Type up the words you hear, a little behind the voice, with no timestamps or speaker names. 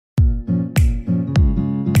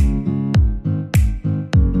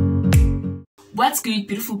What's good,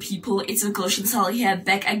 beautiful people? It's your girl Chantal here,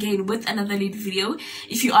 back again with another lit video.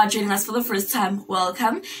 If you are joining us for the first time,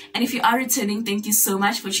 welcome, and if you are returning, thank you so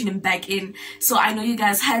much for tuning back in. So I know you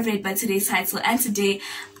guys have read by today's title, and today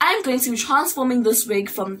I'm going to be transforming this wig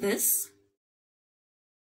from this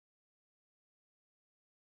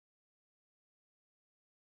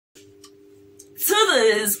to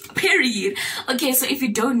this, period. Okay, so if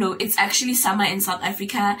you don't know, it's actually summer in South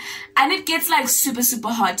Africa and it gets like super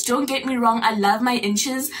hot. Don't get me wrong, I love my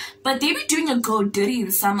inches, but they be doing a girl dirty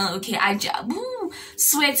in summer. Okay,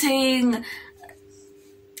 sweating,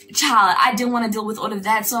 child, I didn't want to deal with all of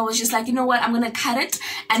that, so I was just like, you know what, I'm gonna cut it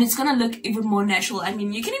and it's gonna look even more natural. I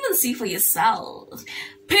mean, you can even see for yourself,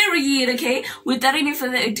 period. Okay, without any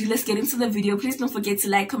further ado, let's get into the video. Please don't forget to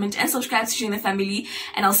like, comment and subscribe to join the family,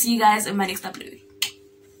 and I'll see you guys in my next upload.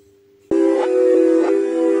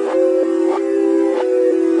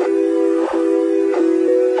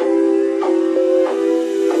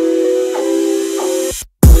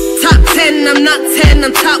 Top 10, I'm not 10,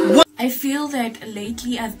 I'm top 1. I feel that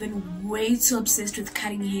lately I've been way too obsessed with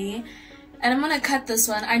cutting hair, and I'm gonna cut this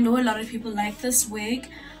one. I know a lot of people like this wig,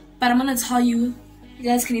 but I'm gonna tell you, you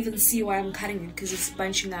guys can even see why I'm cutting it, because it's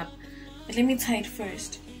bunching up. But let me tie it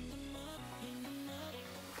first.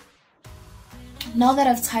 Now that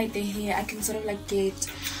I've tied the hair, I can sort of like get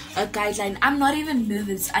a guideline. I'm not even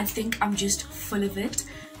nervous. I think I'm just full of it.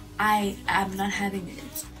 I am not having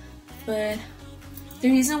it. But the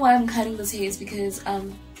reason why I'm cutting this hair is because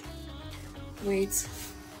wait,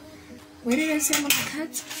 where did I say I'm gonna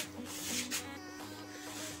cut?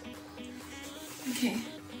 Okay,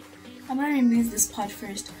 I'm gonna remove this part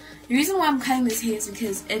first. The reason why I'm cutting this hair is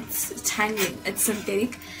because it's tangling. It's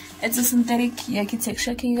synthetic. It's a synthetic Yaki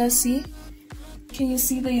texture. Can you guys see? Can you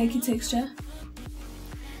see the Yaki texture?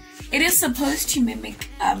 It is supposed to mimic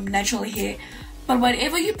natural hair, but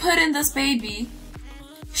whatever you put in this baby,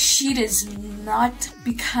 she does not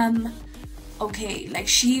become okay. Like,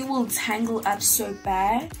 she will tangle up so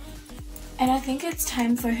bad, and I think it's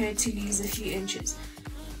time for her to lose a few inches,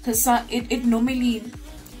 because it normally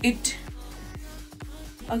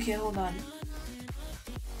okay, hold on.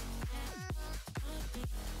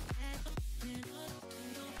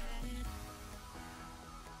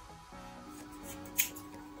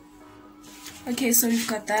 Okay, so we've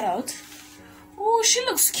got that out. Oh, she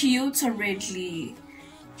looks cute already.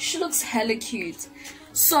 She looks hella cute.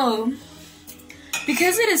 So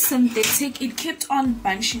because it is synthetic, it kept on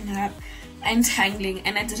bunching up and tangling,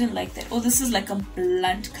 and I didn't like that. Oh, this is like a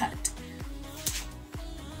blunt cut.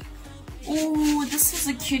 Oh, this is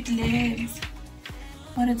a cute length,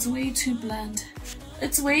 but it's way too blunt.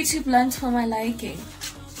 It's way too blunt for my liking.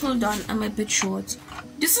 Hold on, I'm a bit short.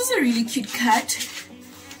 This is a really cute cut.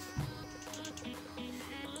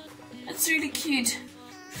 It's really cute,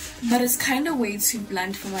 but it's kind of way too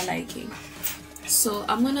blunt for my liking. So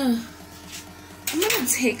I'm gonna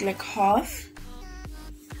take like half.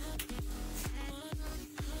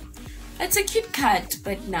 It's a cute cut,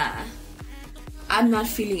 but nah, I'm not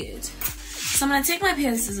feeling it. So I'm gonna take my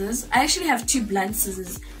pair of scissors. I actually have two blunt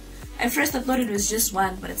scissors. At first I thought it was just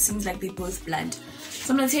one, but it seems like they're both blunt.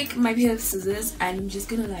 So I'm gonna take my pair of scissors and I'm just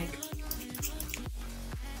gonna like,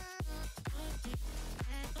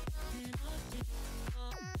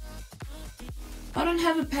 I don't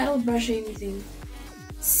have a paddle brush or anything.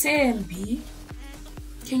 Sam B.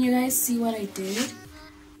 Can you guys see what I did?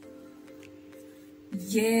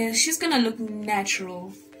 Yeah, she's gonna look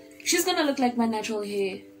natural. She's gonna look like my natural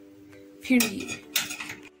hair. Period.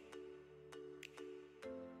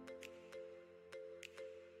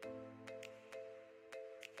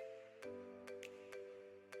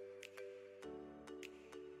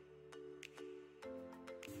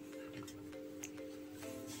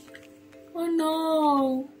 Oh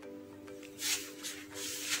no.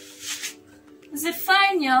 Is it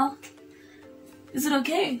fine, y'all? Is it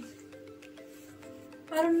okay?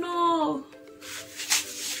 I don't know.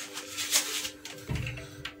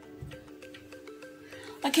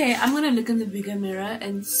 Okay, I'm gonna look in the bigger mirror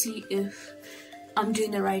and see if I'm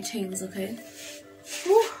doing the right things, okay?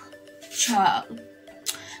 Whew. Child.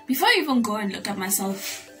 Before I even go and look at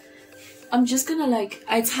myself, I'm just gonna like,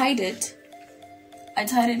 I tied it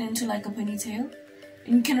into like a ponytail,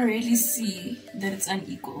 and you can really see that it's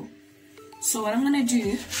unequal. So what I'm gonna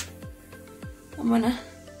do,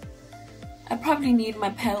 I probably need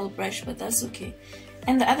my paddle brush, but that's okay.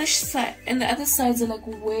 And the other sides are like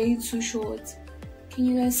way too short. Can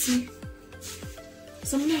you guys see?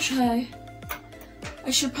 So I'm gonna try. I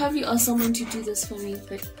should probably ask someone to do this for me,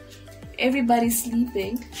 but everybody's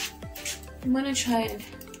sleeping. I'm gonna try it.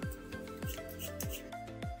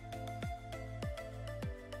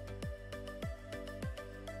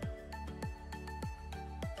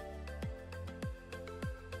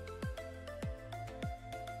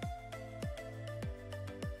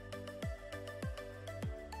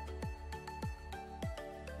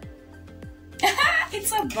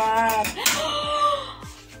 it's a bad.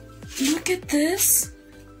 Look at this.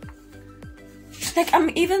 Like, I'm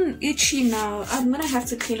even itchy now. I'm gonna have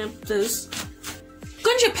to clean up this.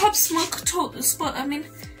 Gunja pop smoke spot. I mean,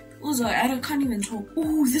 also, I can't even talk.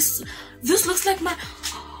 Oh, this looks like my.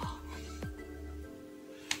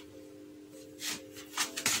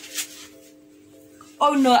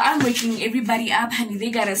 Oh no, I'm waking everybody up, honey. They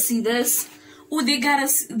gotta see this. Oh, they gotta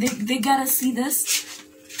see this.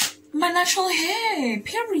 My natural hair,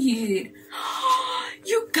 period.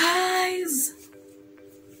 You guys.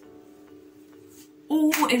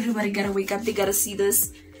 Oh, everybody gotta wake up. They gotta see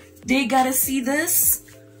this. They gotta see this.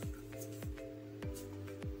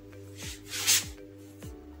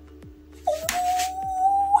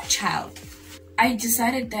 Oh, child. I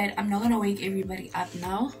decided that I'm not gonna wake everybody up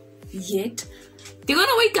now yet. They're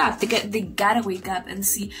gonna wake up. They gotta wake up and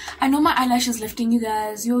see. I know my eyelash is lifting, you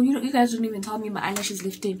guys. You guys don't even tell me my eyelash is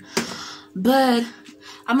lifting. But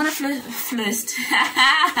I'm gonna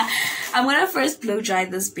I'm gonna first blow dry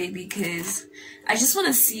this baby because I just want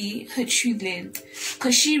to see her true length.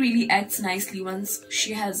 Because she really acts nicely once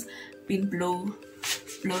she has been blown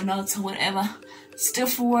out or whatever. Still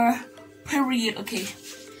for period. Okay,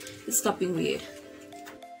 it's stopping weird.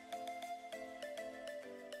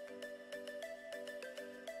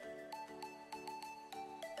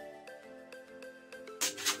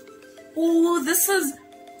 Oh, this is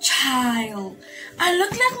child. I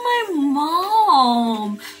look like my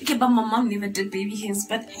mom. Okay, but my mom never did baby hairs,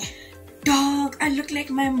 but dog, I look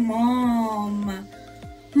like my mom.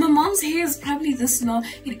 My mom's hair is probably this long.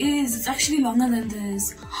 It is. It's actually longer than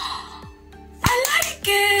this. I like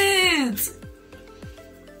it.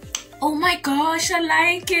 Oh my gosh, I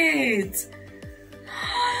like it.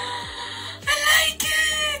 I like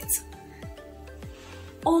it.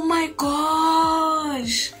 Oh my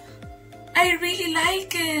gosh. I really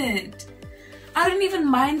like it. I don't even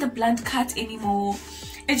mind the blunt cut anymore.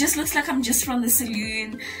 It just looks like I'm just from the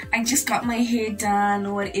salon. I just got my hair done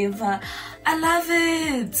or whatever. I love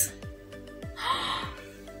it.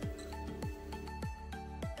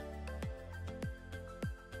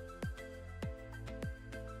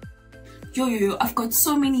 Yo, I've got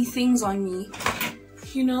so many things on me,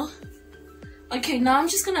 you know. Okay, now I'm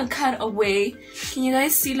just gonna cut away. Can you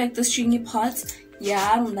guys see like the stringy parts?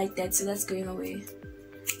 Yeah, I don't like that, so that's going away.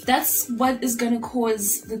 That's what is gonna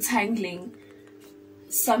cause the tangling.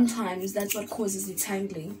 Sometimes that's what causes the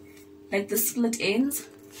tangling. Like the split ends,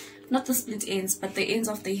 not the split ends, but the ends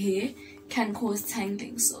of the hair can cause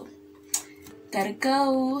tangling. So, gotta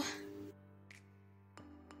go.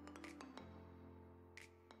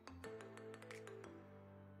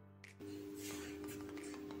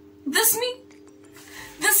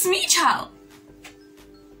 This me, child.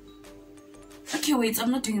 Okay, wait, I'm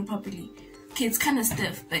not doing it properly. Okay, it's kind of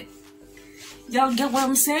stiff, but y'all get what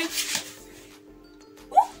I'm saying?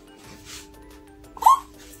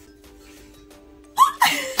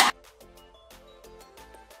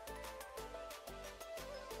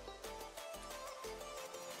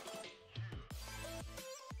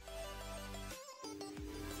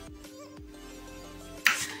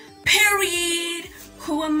 Period.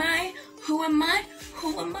 Who am I? Who am I?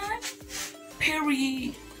 Who am I?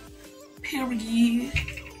 Period. Period.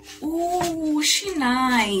 Ooh, she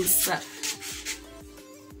nice.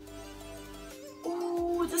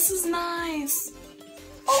 Ooh, this is nice.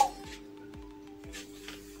 Oh.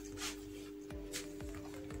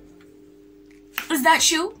 Is that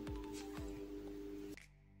you?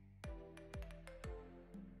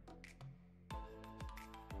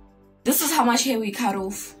 This is how much hair we cut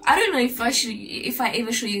off. I don't know if I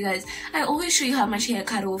ever show you guys. I always show you how much hair I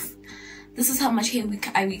cut off. This is how much hair we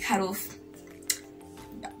cut off.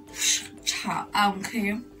 I don't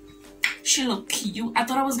care. She look cute. I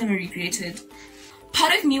thought I was gonna regret it.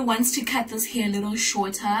 Part of me wants to cut this hair a little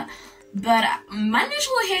shorter, but my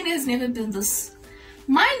natural hair has never been this.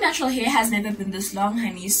 My natural hair has never been this long,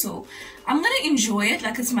 honey. So I'm gonna enjoy it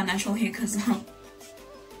like it's my natural hair, cause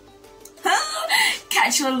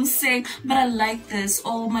catch what I'm saying. But I like this.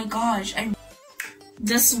 Oh my gosh,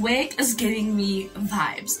 this wig is giving me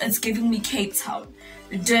vibes. It's giving me Cape Town,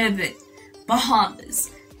 Durban, Bahamas,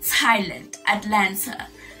 Thailand, Atlanta.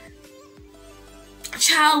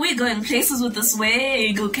 Child, we're going places with this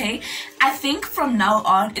wig, okay? I think from now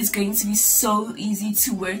on it's going to be so easy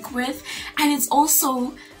to work with, and it's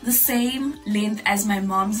also the same length as my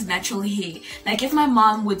mom's natural hair. Like if my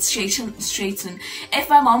mom would straighten, if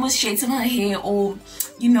my mom would straighten her hair or,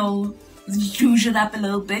 you know, rouge it up a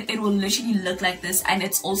little bit, it will literally look like this, and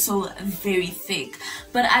it's also very thick.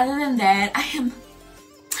 But other than that,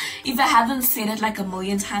 If I haven't said it like a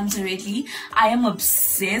million times already, I am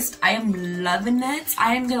obsessed. I am loving it.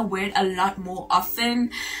 I am gonna wear it a lot more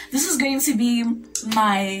often. This is going to be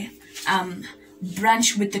my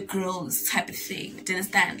brunch with the girls type of thing. Do you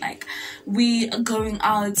understand? Like, we are going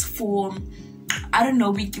out for, I don't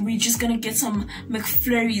know, we're just gonna get some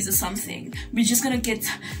McFlurries or something. We're just gonna get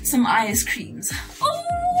some ice creams.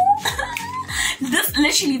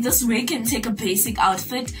 This wig can take a basic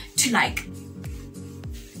outfit to like,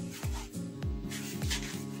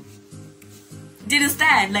 do you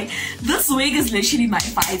understand? Like, this wig is literally my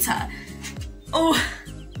fighter. Oh,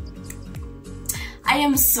 I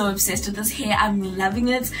am so obsessed with this hair. I'm loving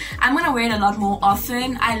it. I'm gonna wear it a lot more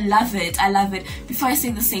often. I love it. I love it. Before I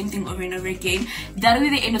say the same thing over and over again, that'll be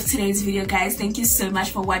the end of today's video, guys. Thank you so much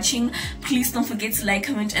for watching. Please don't forget to like,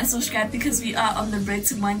 comment, and subscribe because we are on the road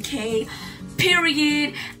to 1K.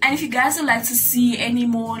 Period. And if you guys would like to see any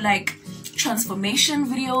more like transformation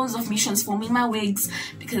videos of me transforming my wigs,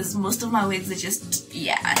 because most of my wigs are just,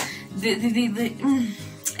 yeah,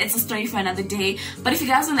 it's a story for another day. But if you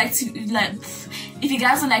guys would like to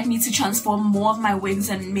me to transform more of my wigs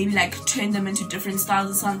and maybe like turn them into different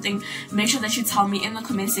styles or something, make sure that you tell me in the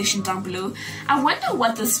comment section down below. I wonder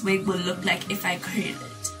what this wig will look like if I curl it.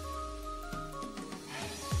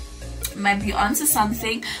 Might be onto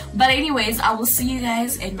something. But anyways, I will see you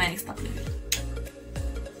guys in my next upload.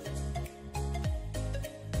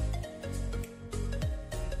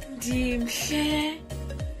 Dimhle.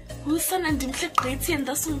 Who's son and Dimhle great and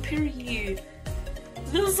that's on period.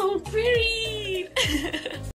 Those on period.